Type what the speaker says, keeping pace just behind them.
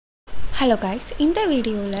Hello guys, இந்த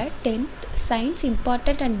வீடியோவில் 10th science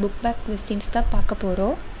important and book back questions தான் பார்க்க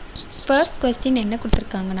போகிறோம். First question என்ன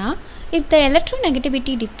கொடுத்துருக்காங்கன்னா, if the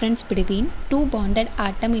electronegativity difference between two bonded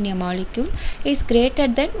atom in a molecule is greater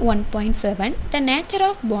than 1.7, the nature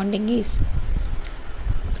of bonding is.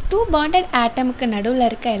 Two bonded atomக்கு நடுவில்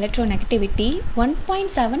இருக்க electronegativity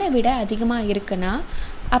 1.7 விட அதிகமாக இருக்குன்னா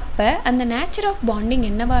அப்போ அந்த nature of bonding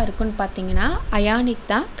என்னவா இருக்குன்னு பார்த்தீங்கன்னா ionic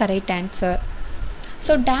தான் correct answer.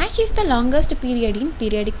 So dash is the longest period in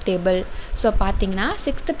periodic table. So பார்த்தீங்கன்னா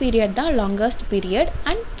 6th period தான் longest period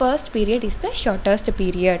and first period is the shortest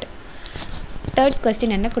period. Third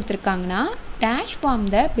question என்ன கொடுத்துருக்காங்கன்னா, dash form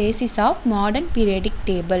the basis of modern periodic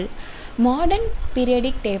table. Modern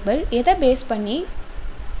periodic table எதை base பண்ணி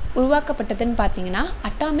உருவாக்கப்பட்டதுன்னு பார்த்தீங்கன்னா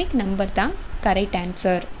atomic number தான் correct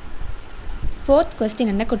answer. Fourth question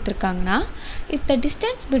என்ன கொடுத்துருக்காங்கன்னா, if the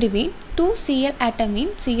distance between two Cl atom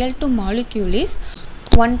in Cl2 molecule is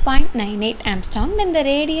 1.98 Armstrong, then the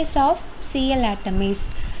radius of Cl atom is.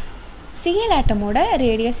 Cl atomோட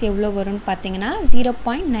radius எவ்வளோ வரும்னு பார்த்தீங்கன்னா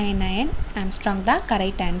 0.99 Armstrong தான்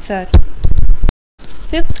correct answer.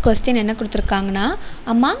 Fifth question என்ன கொடுத்துருக்காங்கன்னா,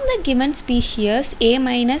 among the given species A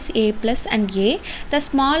minus A plus and A, the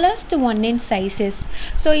smallest one in sizes.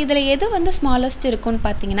 So இதில் எது வந்து smallest இருக்குன்னு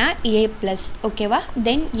பார்த்தீங்கன்னா A plus, ஓகேவா,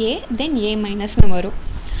 then A minusனு வரும்.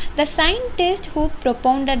 The scientist who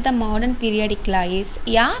propounded the modern periodic law is.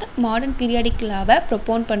 யார் modern periodic lawவை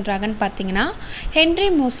propone பண்ணுறாங்கன்னு பார்த்தீங்கன்னா ஹென்ரி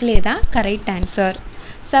மோஸ்லே தான் correct answer.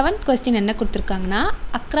 Seventh question என்ன கொடுத்துருக்காங்கன்னா,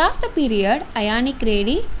 across the period ionic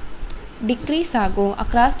radii decrease ஆகும்.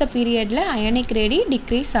 across the periodல ionic radii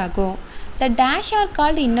decrease ஆகும். The dash are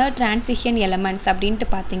called inner transition elements அப்படின்ட்டு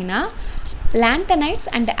பார்த்தீங்கன்னா lanthanides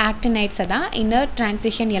and actinides தான் inner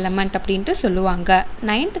transition element அப்படின்ட்டு சொல்லுவாங்க.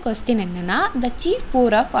 9th question என்னன்னா, the chief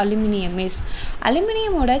pore of aluminium is.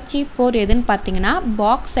 அலுமினியமோட chief pore எதுன்னு பார்த்தீங்கன்னா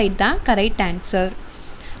bauxite தான் correct answer.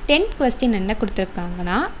 10th question என்ன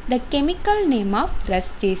கொடுத்துருக்காங்கன்னா, the chemical name of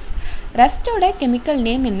rust is. ரஸ்டோட chemical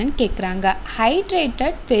name என்னன்னு கேட்குறாங்க.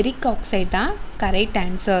 hydrated ferric oxide தான் correct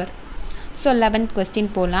answer. So 11th question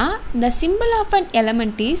போலாம். The symbol of an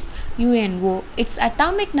element is UNO. Its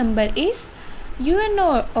atomic number is. UNO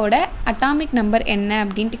ஓட atomic number என்ன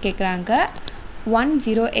அப்படின்ட்டு கேட்குறாங்க.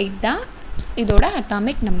 108 தான் இதோட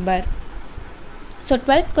atomic number. So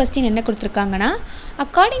 12th question என்ன கொடுத்துருக்காங்கன்னா,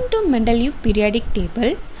 according to Mendeleev periodic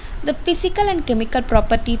table, the physical and chemical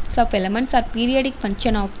properties of elements are periodic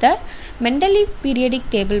function of the Mendeleev periodic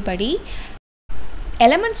table படி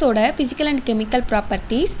எலமெண்ட்ஸோட physical and chemical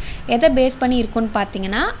properties எதை base பண்ணி இருக்குன்னு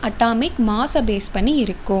பார்த்தீங்கன்னா அட்டாமிக் மாஸை பேஸ் பண்ணி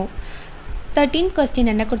இருக்கும். 13th question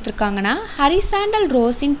என்ன கொடுத்துருக்காங்கன்னா, horizontal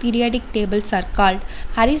rose in periodic tables are called.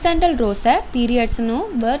 Horizontal ரோஸை பீரியட்ஸ்னு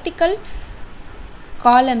vertical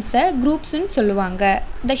காலம்ஸை குரூப்ஸ்ன்னு சொல்லுவாங்க.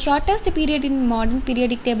 த ஷார்ட்டஸ்ட் பீரியட் இன் மாடர்ன்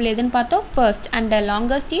பீரியாடிக் டேபிள் எதுன்னு பார்த்தோம் first and the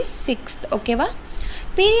longest is 6th, ஓகேவா.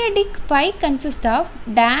 Periodic 5 consist of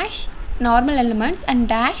dash normal elements and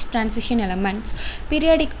dash transition elements.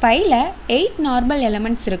 periodic 5ல 8 normal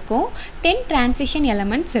elements இருக்கும், 10 transition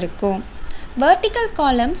elements இருக்கும். vertical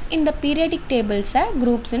columns in the periodic tables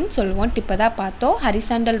groups ன்னு சொல்லுவோம். இப்போதான் பார்த்தோம்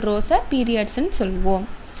horizontal rows periods ன்னு சொல்லுவோம்.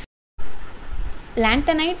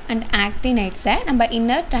 lanthanide and actinides நம்ம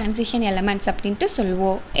inner transition elements அப்படின்ட்டு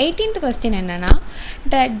சொல்லுவோம். 18th question என்னன்னா,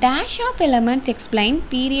 the dash of elements explain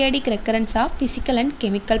periodic recurrence of physical and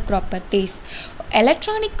chemical properties.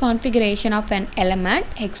 Electronic configuration of an element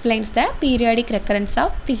explains the periodic recurrence of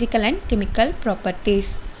physical and chemical properties.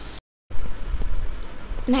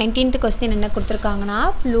 19th question என்ன கொடுத்துருக்காங்கன்னா,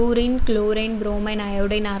 fluorine, chlorine, bromine,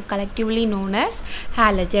 iodine are collectively known as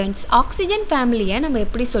halogens. Oxygen ஃபேமிலியை நம்ம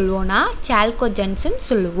எப்படி சொல்லுவோம்னா chalcogens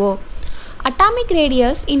சொல்லுவோம். atomic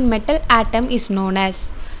radius in metal atom is known as.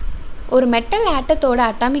 ஒரு metal ஆட்டத்தோட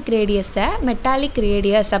atomic ரேடியஸை metallic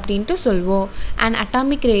radius அப்படின்ட்டு சொல்லுவோம். And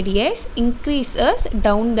atomic radius increases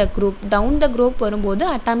down the group வரும்போது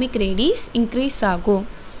அட்டாமிக் ரேடியஸ் இன்க்ரீஸ் ஆகும்.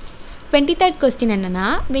 23rd question என்னன்னா,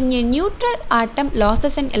 when a neutral atom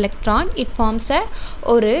loses an electron it forms a.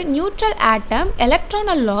 ஒரு neutral ஆட்டம்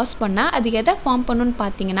எலக்ட்ரானை loss பண்ணால் அது எதை ஃபார்ம் பண்ணுன்னு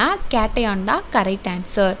பார்த்தீங்கன்னா கேட்டையான் தான் correct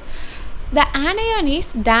answer. The anion is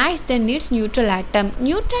dash then its neutral atom.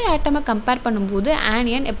 Neutral ஆட்டமை compare பண்ணும்போது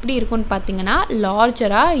ஆனியன் எப்படி இருக்கும்னு பார்த்தீங்கன்னா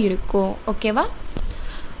லார்ஜராக இருக்கும், ஓகேவா.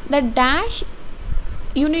 The dash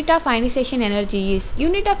unit of ionization energy is.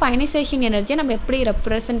 unit of ionization energy நம்ம எப்படி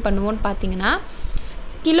ரெப்ரசன்ட் பண்ணுவோம்னு பார்த்தீங்கன்னா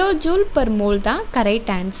கிலோஜூல் பர் மோல் தான் correct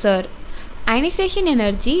answer. ionization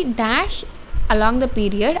energy dash along the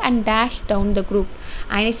period and dash down the group.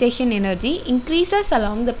 ionization energy increases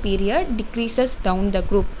along the period, decreases down the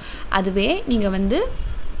group. அதுவே நீங்கள் வந்து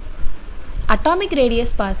atomic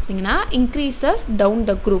radius பார்த்தீங்கன்னா increases down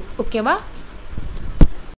the group, ஓகேவா.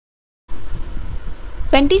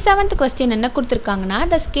 27th question என்ன கொடுத்துருக்காங்கன்னா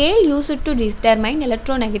the scale used to determine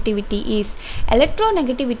electronegativity is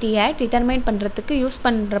electronegativity-யை determine பண்ணுறதுக்கு use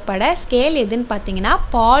பண்ணுறப்பட scale எதுன்னு பார்த்தீங்கன்னா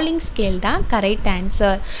பாலிங் ஸ்கேல் தான் correct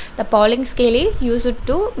answer. the Pauling scale is used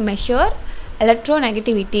to measure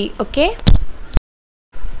electronegativity. okay.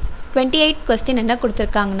 28th question என்ன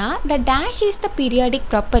கொடுத்துருக்காங்கன்னா the dash is the periodic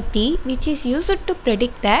property which is used to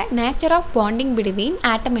predict the nature of bonding between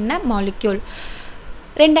atom in a molecule.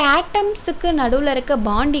 ரெண்டு ஆட்டம்ஸுக்கு நடுவில் இருக்க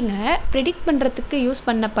பாண்டிங்கை predict பண்ணுறதுக்கு use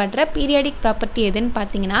பண்ணப்படுற periodic property எதுன்னு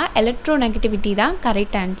பார்த்தீங்கன்னா electronegativity தான்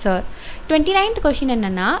correct answer. 29th question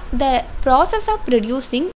என்னென்னா the process of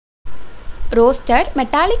reducing roasted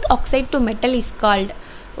metallic oxide to metal is called.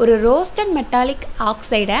 ஒரு roasted metallic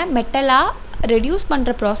ஆக்சைடை மெட்டலாக ரெடியூஸ்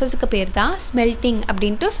பண்ணுற ப்ராசஸுக்கு பேர் தான் ஸ்மெல்ட்டிங்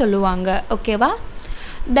அப்படின்ட்டு சொல்லுவாங்க. ஓகேவா.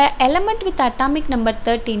 த element with atomic number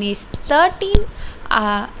 13 is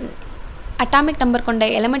 13 atomic number கொண்ட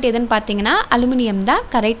எலமெண்ட் எதுன்னு பார்த்தீங்கன்னா அலுமினியம் தான்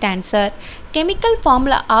correct answer. Chemical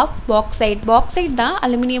formula of bauxite தான்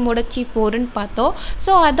அலுமினியமோட சீப்4ன்னு பார்த்தோம்.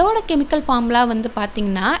 ஸோ அதோட கெமிக்கல் ஃபார்முலா வந்து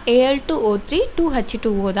பார்த்தீங்கன்னா Al2O3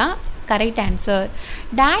 2H2O தான் correct answer.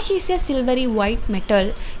 Dash is a silvery white metal.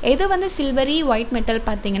 எது வந்து சில்வரி ஒயிட் மெட்டல்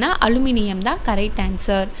பார்த்தீங்கன்னா அலுமினியம் தான் correct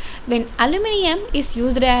answer. When aluminium is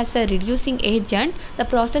used as a reducing agent the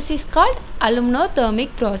process is called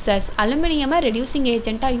அலுமினோதெர்மிக் process. அலுமினியமை reducing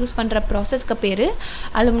ஏஜென்ட்டாக use பண்ணுற ப்ராசஸ்க்கு பேர்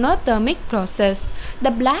அலுமினோதெர்மிக் process.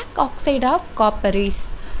 The black oxide of copper is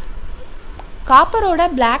காப்பரோட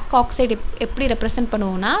black oxide எப்படி represent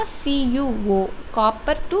பண்ணுவோம்னா CuO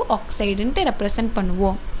copper to ஆக்சைடுன்ட்டு represent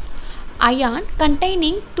பண்ணுவோம். Ion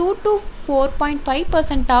containing 2 to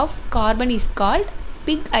 4.5% of carbon is called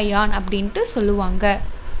pig ion அப்படின்ட்டு சொல்லுவாங்க.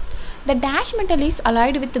 The dash metal is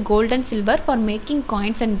alloyed with gold and silver for making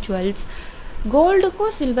coins and jewels.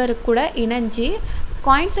 கோல்டுக்கும் சில்வருக்கு கூட இணைஞ்சி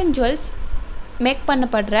coins and jewels make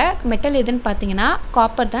பண்ணப்படுற metal எதுன்னு பார்த்தீங்கன்னா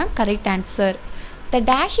copper தான் correct answer. The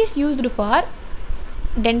dash is used for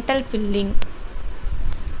dental filling.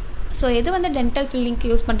 So எது வந்து dental ஃபில்லிங்க்கு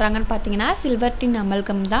use பண்ணுறாங்கன்னு பார்த்தீங்கன்னா silver டின்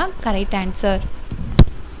amalgam தான் correct answer.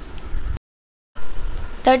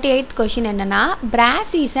 38th question என்னென்னா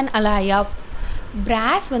பிராஸ் இஸ் அன் அலாய் ஆஃப்.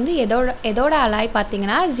 பிராஸ் வந்து எதோட அலாய்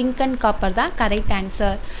பார்த்தீங்கன்னா ஜிங்க் அண்ட் காப்பர் தான் correct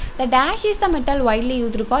answer. The dash is the metal widely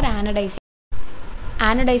used for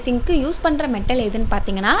ஆனடைசிங்க்கு use பண்ணுற மெட்டல் எதுன்னு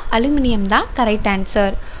பார்த்தீங்கன்னா அலுமினியம் தான் கரெக்ட்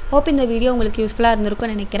ஆன்சர். ஹோப் இந்த வீடியோ உங்களுக்கு யூஸ்ஃபுல்லாக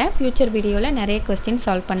இருந்திருக்கும்னு நினைக்கிறேன். ஃப்யூச்சர் வீடியோவில் நிறைய கொஸ்டின்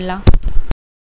சால்வ் பண்ணலாம்.